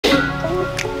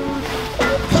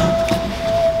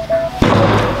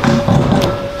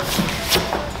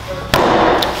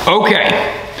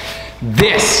Okay,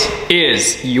 this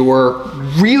is your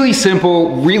really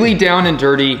simple, really down and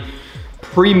dirty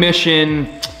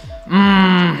pre-mission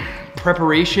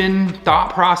preparation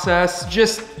thought process.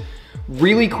 Just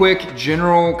really quick,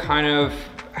 general kind of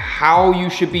how you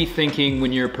should be thinking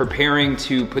when you're preparing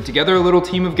to put together a little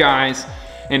team of guys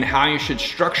and how you should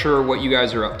structure what you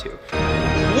guys are up to.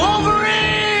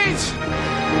 Wolverines!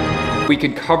 We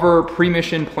could cover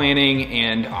pre-mission planning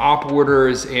and op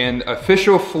orders and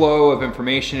official flow of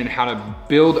information and how to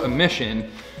build a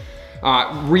mission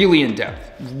really in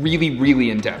depth, really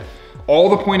in depth. All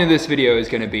the point of this video is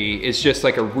gonna be is just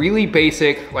like a really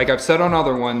basic, like I've said on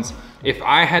other ones, if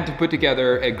I had to put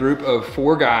together a group of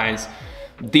 4 guys,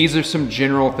 these are some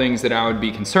general things that I would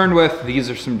be concerned with. These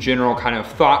are some general kind of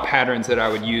thought patterns that I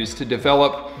would use to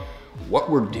develop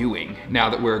what we're doing now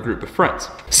that we're a group of friends.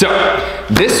 So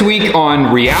this week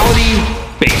on Reality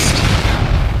Based,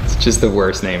 it's just the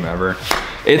worst name ever.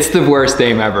 It's the worst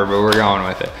name ever, but we're going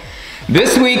with it.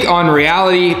 This week on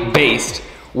Reality Based,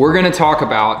 we're gonna talk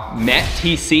about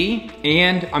METTTC,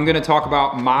 and I'm gonna talk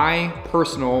about my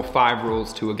personal 5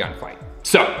 rules to a gunfight.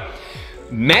 So,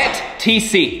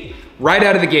 METTTC, right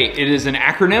out of the gate, it is an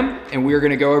acronym, and we're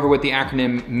gonna go over what the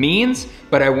acronym means,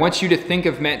 but I want you to think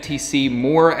of METTTC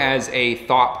more as a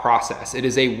thought process. It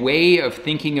is a way of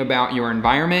thinking about your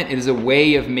environment. It is a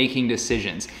way of making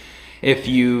decisions. If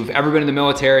you've ever been in the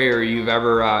military, or you've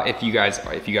ever, if you guys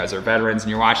are veterans and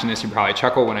you're watching this, you probably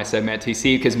chuckle when I said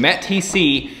METTTC, because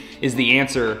METTTC is the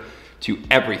answer to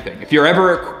everything. If you're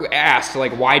ever asked,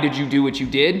 like, why did you do what you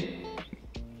did?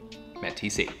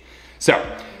 METTTC. So,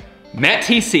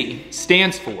 METTTC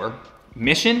stands for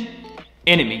mission,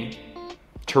 enemy,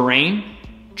 terrain,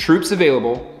 troops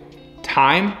available,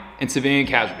 time, and civilian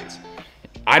casualties.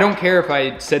 I don't care if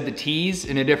I said the T's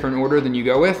in a different order than you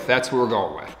go with, that's what we're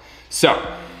going with. So,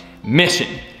 mission.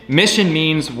 Mission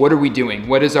means what are we doing?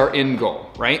 What is our end goal,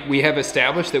 right? We have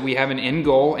established that we have an end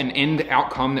goal, an end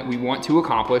outcome that we want to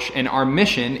accomplish, and our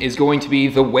mission is going to be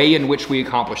the way in which we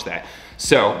accomplish that.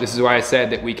 So, this is why I said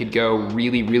that we could go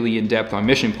really in depth on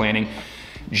mission planning.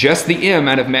 Just the M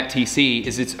out of METTTC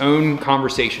is its own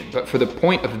conversation, but for the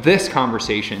point of this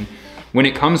conversation, when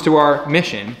it comes to our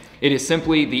mission, it is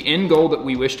simply the end goal that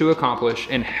we wish to accomplish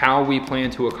and how we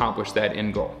plan to accomplish that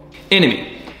end goal.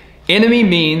 Enemy. Enemy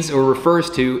means or refers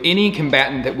to any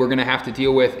combatant that we're gonna have to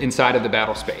deal with inside of the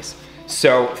battle space.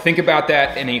 So think about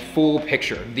that in a full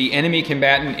picture. The enemy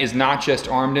combatant is not just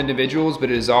armed individuals, but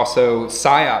it is also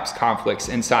PSYOPs conflicts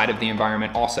inside of the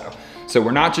environment also. So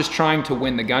we're not just trying to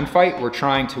win the gunfight, we're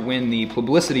trying to win the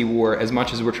publicity war as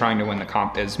much as we're trying to win the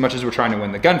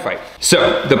gunfight.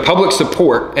 So the public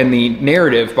support and the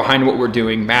narrative behind what we're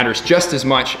doing matters just as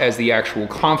much as the actual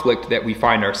conflict that we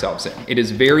find ourselves in. It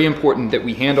is very important that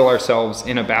we handle ourselves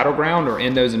in a battleground or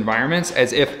in those environments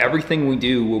as if everything we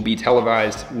do will be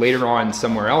televised later on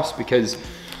somewhere else, because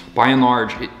by and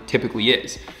large, it typically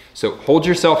is. So hold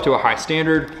yourself to a high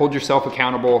standard, hold yourself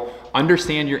accountable,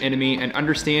 understand your enemy, and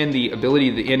understand the ability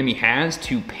the enemy has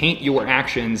to paint your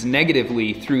actions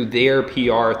negatively through their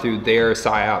PR, through their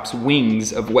PSYOPs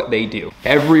wings of what they do.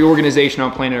 Every organization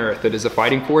on planet Earth that is a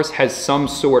fighting force has some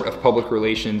sort of public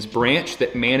relations branch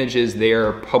that manages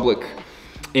their public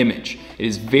image. It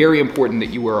is very important that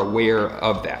you are aware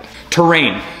of that.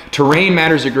 Terrain. Terrain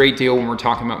matters a great deal when we're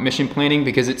talking about mission planning,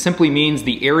 because it simply means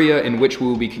the area in which we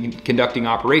will be conducting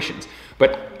operations.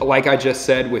 But like I just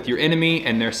said, with your enemy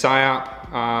and their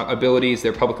PSYOP abilities,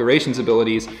 their public relations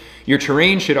abilities, your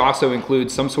terrain should also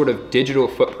include some sort of digital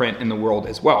footprint in the world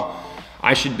as well.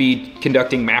 I should be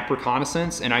conducting map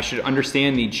reconnaissance, and I should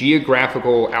understand the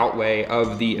geographical outlay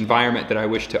of the environment that I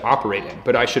wish to operate in.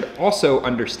 But I should also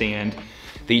understand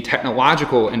the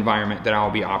technological environment that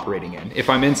I'll be operating in. If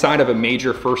I'm inside of a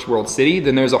major first world city,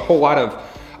 then there's a whole lot of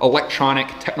electronic,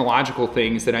 technological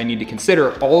things that I need to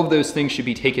consider. All of those things should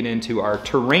be taken into our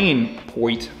terrain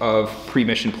point of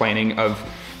pre-mission planning, of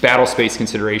battle space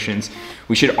considerations.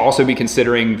 We should also be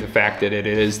considering the fact that it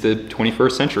is the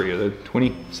 21st century or the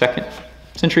 22nd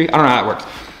century. I don't know how that works.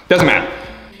 Doesn't matter.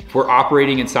 If we're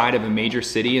operating inside of a major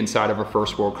city, inside of a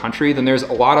first world country, then there's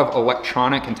a lot of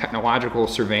electronic and technological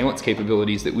surveillance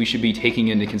capabilities that we should be taking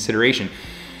into consideration.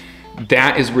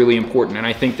 That is really important, and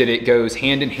I think that it goes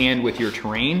hand in hand with your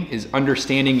terrain, is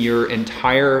understanding the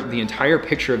entire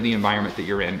picture of the environment that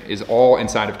you're in is all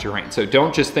inside of terrain. So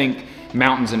don't just think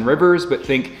mountains and rivers, but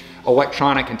think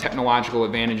electronic and technological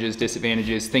advantages,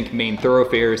 disadvantages, think main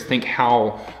thoroughfares, think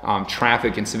how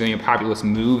traffic and civilian populace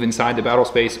move inside the battle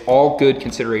space, all good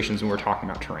considerations when we're talking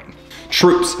about terrain.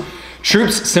 Troops.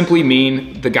 Troops simply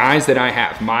mean the guys that I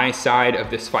have, my side of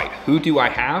this fight. Who do I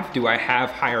have? Do I have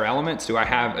higher elements? Do I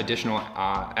have additional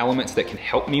elements that can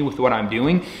help me with what I'm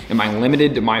doing? Am I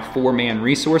limited to my 4-man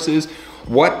resources?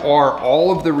 What are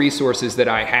all of the resources that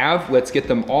I have? Let's get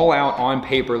them all out on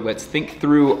paper. Let's think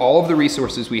through all of the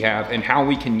resources we have and how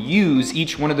we can use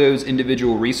each one of those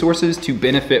individual resources to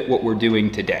benefit what we're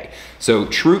doing today. So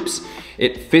troops,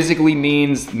 it physically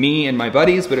means me and my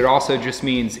buddies, but it also just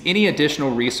means any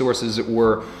additional resources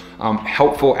or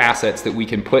helpful assets that we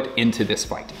can put into this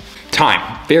fight.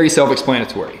 Time, very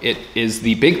self-explanatory. It is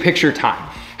the big picture time.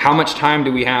 How much time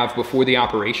do we have before the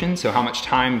operation? So how much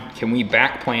time can we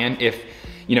back plan if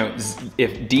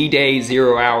D-Day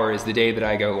 0 hour is the day that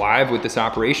I go live with this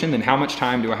operation, then how much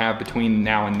time do I have between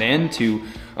now and then to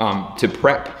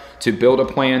prep, to build a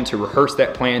plan, to rehearse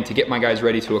that plan, to get my guys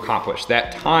ready to accomplish?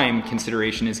 That time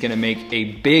consideration is gonna make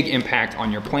a big impact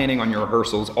on your planning, on your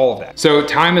rehearsals, all of that. So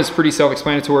time is pretty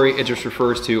self-explanatory. It just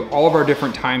refers to all of our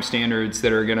different time standards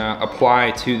that are gonna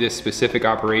apply to this specific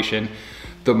operation.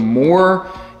 The more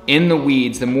in the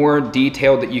weeds, the more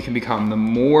detailed that you can become, the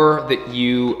more that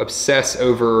you obsess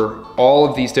over all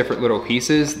of these different little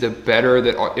pieces, the better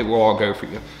that it will all go for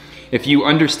you. If you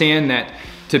understand that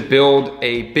to build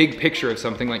a big picture of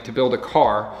something, like to build a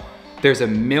car, there's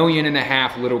 1.5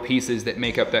 million little pieces that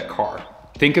make up that car.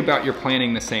 Think about your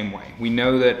planning the same way. We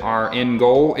know that our end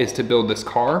goal is to build this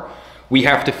car. We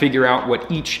have to figure out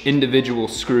what each individual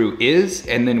screw is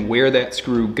and then where that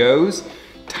screw goes.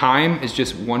 Time is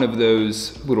just one of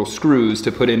those little screws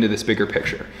to put into this bigger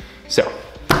picture. So,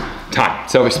 time,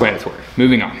 self-explanatory.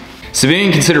 Moving on.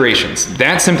 Civilian considerations.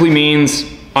 That simply means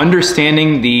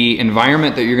understanding the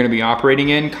environment that you're gonna be operating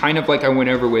in, kind of like I went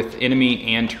over with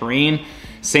enemy and terrain,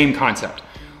 same concept.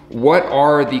 What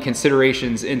are the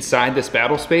considerations inside this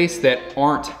battle space that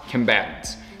aren't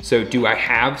combatants? So do I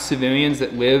have civilians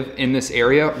that live in this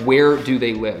area? Where do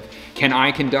they live? Can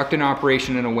I conduct an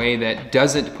operation in a way that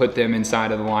doesn't put them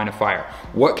inside of the line of fire?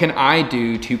 What can I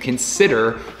do to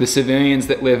consider the civilians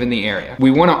that live in the area?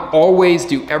 We wanna always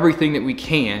do everything that we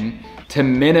can to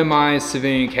minimize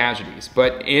civilian casualties,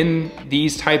 but in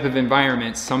these type of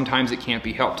environments, sometimes it can't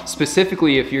be helped.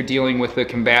 Specifically, if you're dealing with a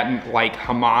combatant like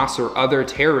Hamas or other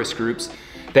terrorist groups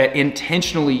that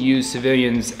intentionally use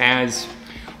civilians as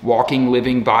walking,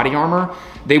 living body armor,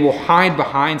 they will hide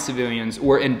behind civilians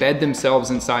or embed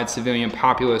themselves inside civilian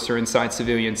populace or inside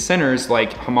civilian centers,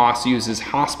 like Hamas uses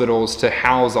hospitals to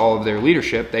house all of their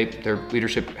leadership. Their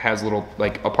leadership has little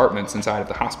like apartments inside of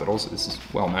the hospitals. This is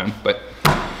well known, but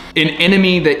an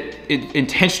enemy that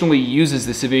intentionally uses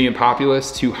the civilian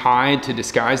populace to hide, to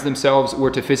disguise themselves,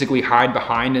 or to physically hide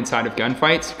behind inside of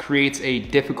gunfights creates a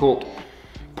difficult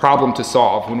problem to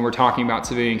solve when we're talking about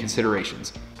civilian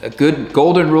considerations. A good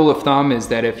golden rule of thumb is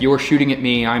that if you're shooting at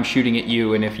me, I'm shooting at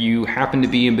you, and if you happen to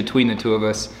be in between the two of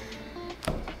us,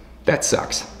 that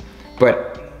sucks.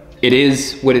 But it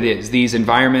is what it is. These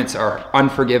environments are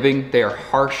unforgiving, they are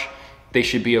harsh, they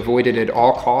should be avoided at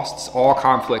all costs. All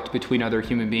conflict between other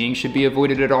human beings should be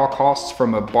avoided at all costs,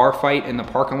 from a bar fight in the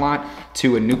parking lot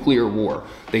to a nuclear war.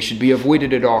 They should be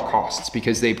avoided at all costs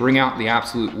because they bring out the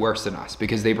absolute worst in us,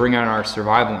 because they bring out our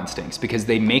survival instincts, because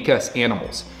they make us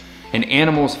animals. And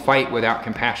animals fight without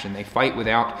compassion. They fight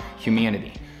without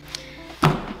humanity.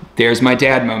 There's my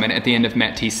dad moment at the end of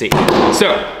METTTC.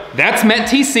 So that's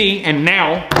METTTC, and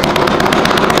now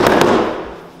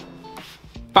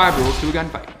 5 rules to a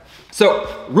gunfight.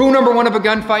 So rule number 1 of a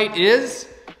gunfight is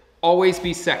always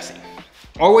be sexy.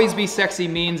 Always be sexy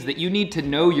means that you need to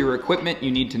know your equipment, you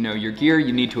need to know your gear,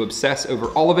 you need to obsess over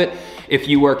all of it. If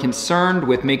you are concerned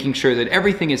with making sure that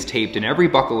everything is taped and every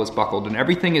buckle is buckled and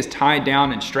everything is tied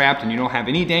down and strapped and you don't have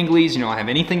any danglies, you don't have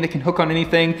anything that can hook on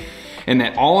anything, and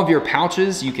that all of your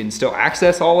pouches, you can still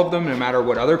access all of them no matter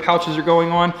what other pouches are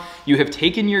going on, you have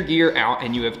taken your gear out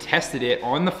and you have tested it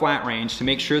on the flat range to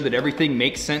make sure that everything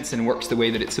makes sense and works the way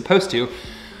that it's supposed to.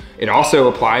 It also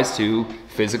applies to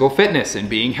physical fitness and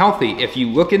being healthy. If you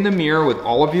look in the mirror with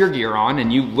all of your gear on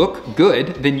and you look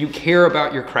good, then you care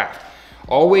about your craft.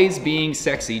 Always being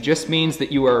sexy just means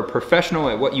that you are a professional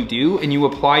at what you do and you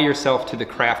apply yourself to the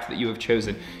craft that you have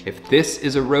chosen. If this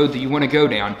is a road that you want to go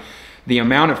down, the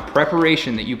amount of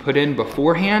preparation that you put in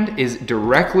beforehand is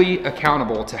directly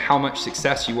accountable to how much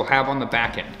success you will have on the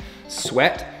back end.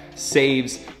 Sweat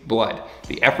saves blood.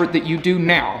 The effort that you do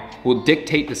now will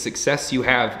dictate the success you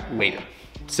have later.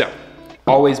 So,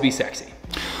 always be sexy.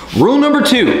 Rule number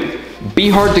 2, be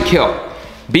hard to kill.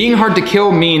 Being hard to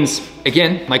kill means,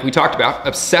 again, like we talked about,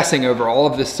 obsessing over all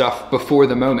of this stuff before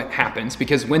the moment happens,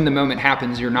 because when the moment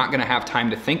happens, you're not gonna have time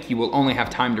to think, you will only have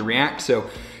time to react. So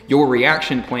Your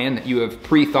reaction plan that you have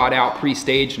pre-thought out,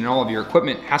 pre-staged, and all of your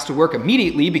equipment has to work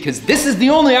immediately because this is the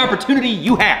only opportunity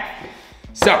you have.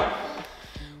 So,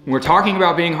 when we're talking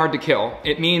about being hard to kill,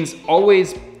 it means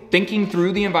always thinking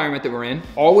through the environment that we're in,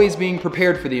 always being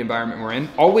prepared for the environment we're in,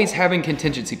 always having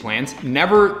contingency plans,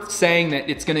 never saying that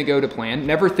it's gonna go to plan,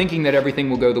 never thinking that everything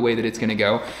will go the way that it's gonna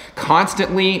go,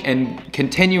 constantly and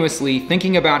continuously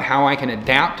thinking about how I can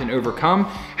adapt and overcome,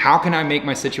 how can I make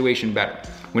my situation better.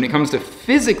 When it comes to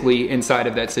physically inside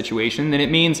of that situation, then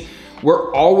it means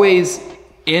we're always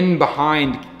in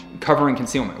behind cover and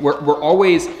concealment.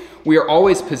 We are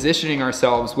always positioning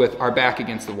ourselves with our back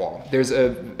against the wall. There's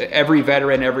every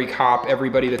veteran, every cop,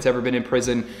 everybody that's ever been in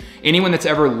prison, anyone that's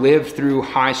ever lived through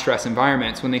high stress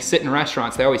environments, when they sit in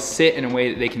restaurants, they always sit in a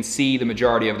way that they can see the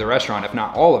majority of the restaurant, if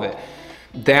not all of it.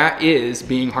 That is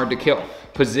being hard to kill.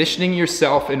 Positioning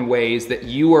yourself in ways that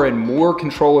you are in more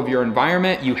control of your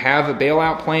environment, you have a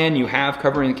bailout plan, you have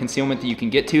cover and concealment that you can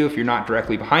get to if you're not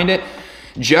directly behind it.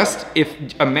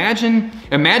 Imagine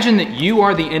that you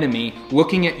are the enemy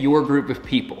looking at your group of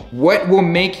people. What will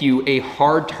make you a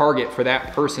hard target for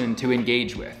that person to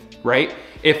engage with, right?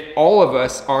 If all of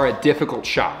us are a difficult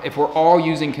shot, if we're all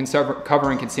using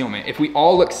cover and concealment, if we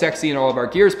all look sexy and all of our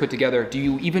gears put together, do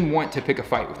you even want to pick a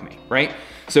fight with me, right?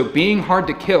 So being hard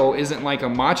to kill isn't like a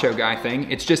macho guy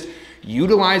thing. It's just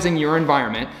utilizing your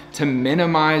environment to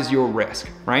minimize your risk,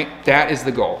 right? That is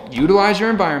the goal. Utilize your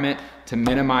environment to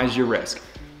minimize your risk.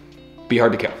 Be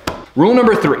hard to kill. Rule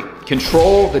number 3,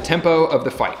 control the tempo of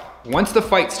the fight. Once the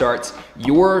fight starts,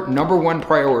 your number 1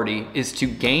 priority is to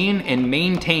gain and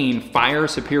maintain fire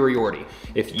superiority.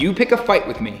 If you pick a fight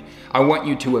with me, I want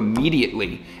you to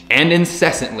immediately and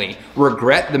incessantly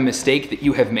regret the mistake that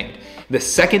you have made. The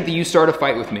second that you start a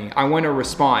fight with me, I want to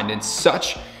respond in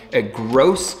such a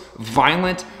gross,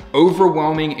 violent,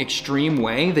 overwhelming, extreme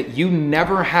way that you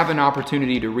never have an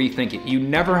opportunity to rethink it. You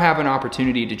never have an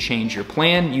opportunity to change your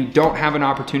plan. You don't have an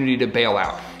opportunity to bail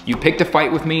out. You picked a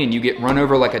fight with me and you get run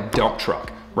over like a dump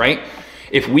truck, right?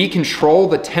 If we control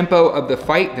the tempo of the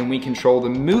fight, then we control the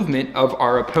movement of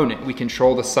our opponent. We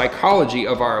control the psychology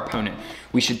of our opponent.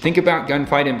 We should think about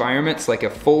gunfight environments like a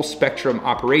full spectrum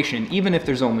operation, even if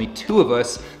there's only 2 of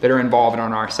us that are involved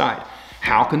on our side.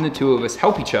 How can the 2 of us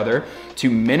help each other to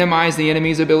minimize the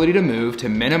enemy's ability to move, to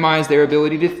minimize their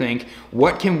ability to think?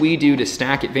 What can we do to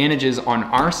stack advantages on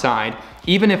our side,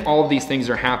 even if all of these things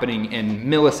are happening in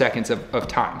milliseconds of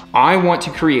time? I want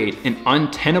to create an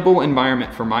untenable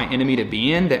environment for my enemy to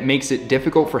be in that makes it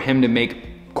difficult for him to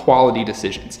make quality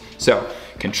decisions. So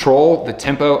control the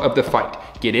tempo of the fight.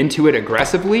 Get into it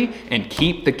aggressively and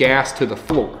keep the gas to the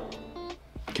floor.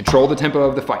 Control the tempo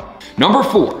of the fight. Number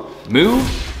 4,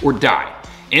 move or die.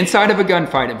 Inside of a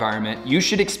gunfight environment, you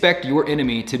should expect your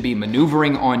enemy to be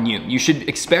maneuvering on you. You should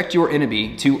expect your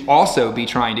enemy to also be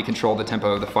trying to control the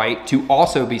tempo of the fight, to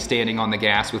also be standing on the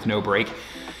gas with no brake.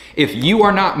 If you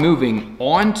are not moving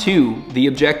onto the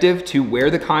objective to where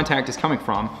the contact is coming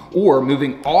from, or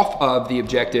moving off of the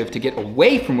objective to get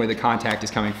away from where the contact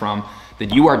is coming from, then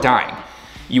you are dying.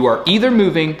 You are either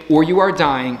moving or you are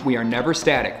dying. We are never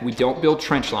static. We don't build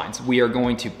trench lines. We are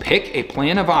going to pick a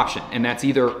plan of option, and that's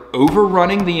either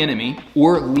overrunning the enemy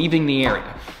or leaving the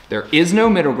area. There is no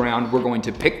middle ground. We're going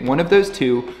to pick one of those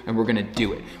 2 and we're gonna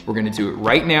do it. We're gonna do it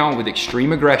right now with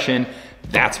extreme aggression.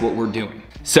 That's what we're doing.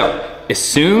 So as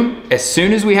soon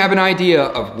as we have an idea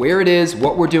of where it is,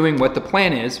 what we're doing, what the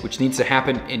plan is, which needs to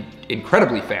happen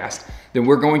incredibly fast, then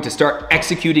we're going to start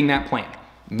executing that plan.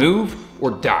 Move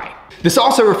or die. This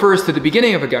also refers to the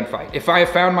beginning of a gunfight. If I have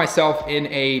found myself in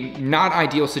a not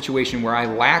ideal situation where I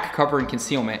lack cover and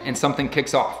concealment and something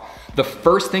kicks off, the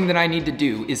first thing that I need to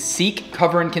do is seek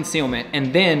cover and concealment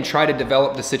and then try to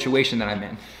develop the situation that I'm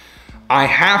in. I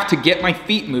have to get my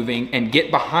feet moving and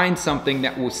get behind something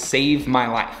that will save my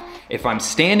life. If I'm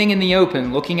standing in the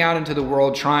open, looking out into the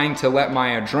world, trying to let my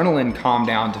adrenaline calm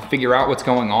down to figure out what's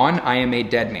going on, I am a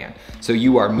dead man. So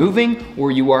you are moving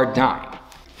or you are dying.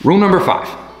 Rule number 5,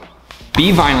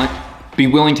 be violent, be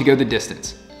willing to go the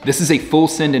distance. This is a full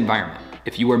send environment.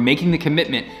 If you are making the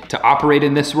commitment to operate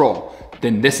in this role,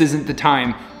 then this isn't the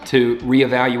time to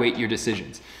reevaluate your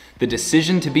decisions. The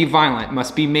decision to be violent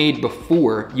must be made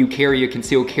before you carry a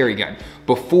concealed carry gun,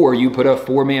 before you put a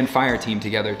 4-man fire team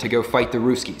together to go fight the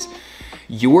Ruskies.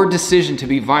 Your decision to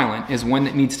be violent is one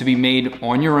that needs to be made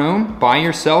on your own, by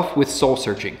yourself, with soul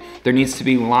searching. There needs to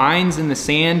be lines in the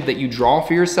sand that you draw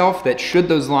for yourself that, should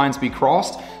those lines be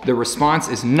crossed, the response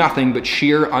is nothing but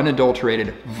sheer,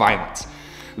 unadulterated violence.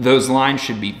 Those lines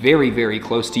should be very, very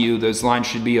close to you. Those lines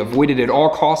should be avoided at all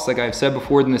costs, like I've said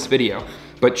before in this video.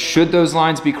 But should those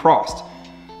lines be crossed,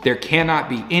 there cannot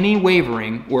be any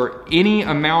wavering or any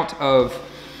amount of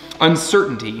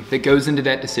uncertainty that goes into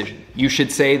that decision. You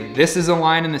should say, this is a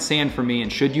line in the sand for me,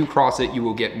 and should you cross it, you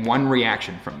will get one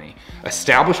reaction from me.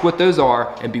 Establish what those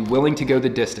are and be willing to go the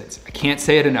distance. I can't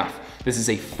say it enough. This is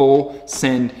a full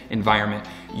send environment.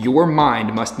 Your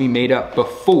mind must be made up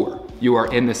before you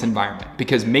are in this environment,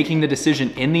 because making the decision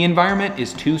in the environment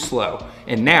is too slow.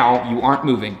 And now you aren't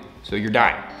moving, so you're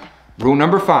dying. Rule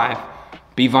number 5,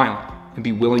 be violent and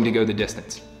be willing to go the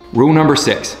distance. Rule number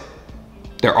 6,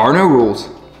 there are no rules,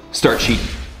 start cheating.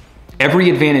 Every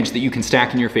advantage that you can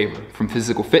stack in your favor, from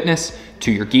physical fitness,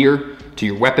 to your gear, to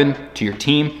your weapon, to your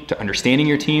team, to understanding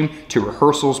your team, to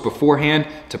rehearsals beforehand,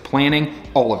 to planning,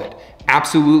 all of it.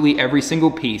 Absolutely every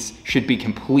single piece should be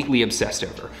completely obsessed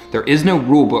over. There is no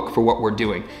rule book for what we're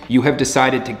doing. You have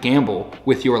decided to gamble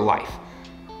with your life.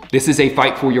 This is a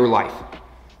fight for your life.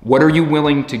 What are you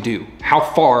willing to do? How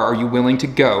far are you willing to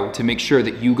go to make sure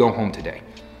that you go home today?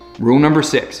 Rule number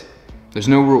 6, there's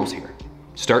no rules here.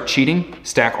 Start cheating,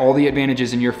 stack all the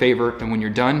advantages in your favor, and when you're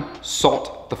done,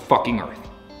 salt the fucking earth.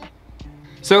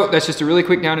 So that's just a really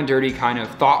quick down and dirty kind of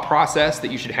thought process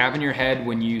that you should have in your head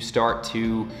when you start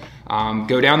to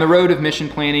go down the road of mission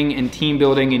planning and team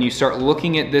building, and you start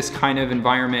looking at this kind of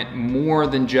environment more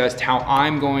than just how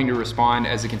I'm going to respond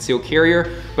as a concealed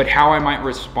carrier, but how I might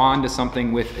respond to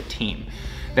something with a team.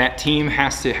 That team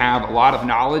has to have a lot of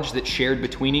knowledge that's shared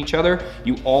between each other.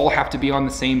 You all have to be on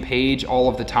the same page all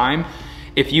of the time.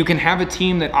 If you can have a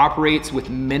team that operates with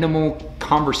minimal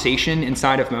conversation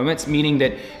inside of moments, meaning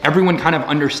that everyone kind of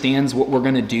understands what we're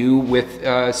gonna do with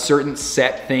certain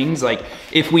set things, like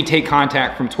if we take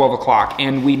contact from 12 o'clock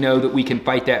and we know that we can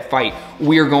fight that fight,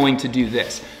 we're going to do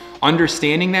this.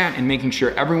 Understanding that and making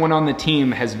sure everyone on the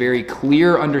team has very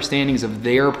clear understandings of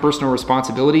their personal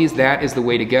responsibilities, that is the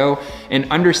way to go. And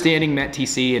understanding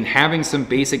METTTC and having some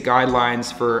basic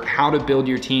guidelines for how to build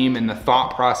your team and the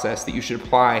thought process that you should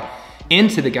apply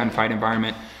into the gunfight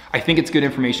environment, I think it's good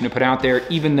information to put out there,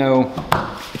 even though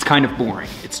it's kind of boring.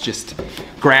 It's just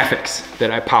graphics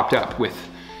that I popped up with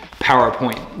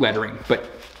PowerPoint lettering, but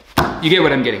you get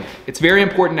what I'm getting at. It's very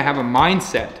important to have a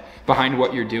mindset behind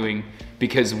what you're doing,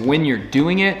 because when you're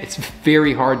doing it, it's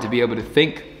very hard to be able to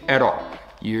think at all.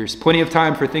 There's plenty of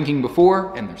time for thinking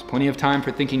before, and there's plenty of time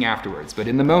for thinking afterwards. But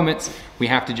in the moments, we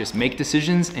have to just make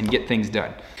decisions and get things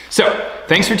done. So,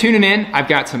 thanks for tuning in. I've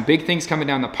got some big things coming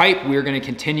down the pipe. We're gonna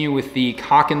continue with the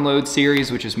Cock and Load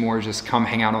series, which is more just come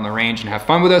hang out on the range and have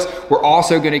fun with us. We're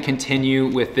also gonna continue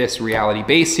with this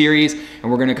reality-based series,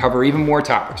 and we're gonna cover even more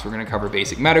topics. We're gonna cover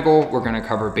basic medical, we're gonna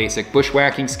cover basic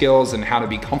bushwhacking skills and how to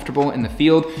be comfortable in the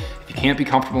field. If you can't be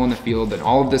comfortable in the field, then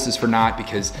all of this is for naught,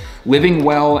 because living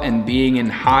well and being in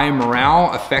high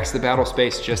morale affects the battle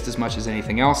space just as much as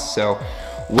anything else. So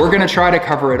we're gonna try to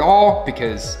cover it all,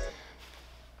 because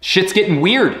shit's getting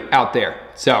weird out there.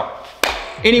 So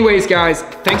anyways, guys,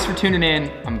 thanks for tuning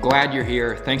in. I'm glad you're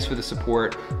here. Thanks for the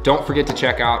support. Don't forget to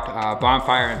check out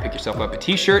Bonfire and pick yourself up a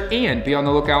t-shirt, and be on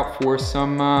the lookout for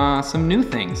some new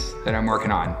things that I'm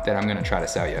working on that I'm gonna try to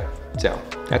sell you. So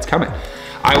that's coming.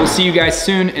 I will see you guys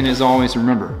soon, and as always,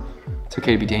 remember, it's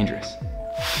okay to be dangerous.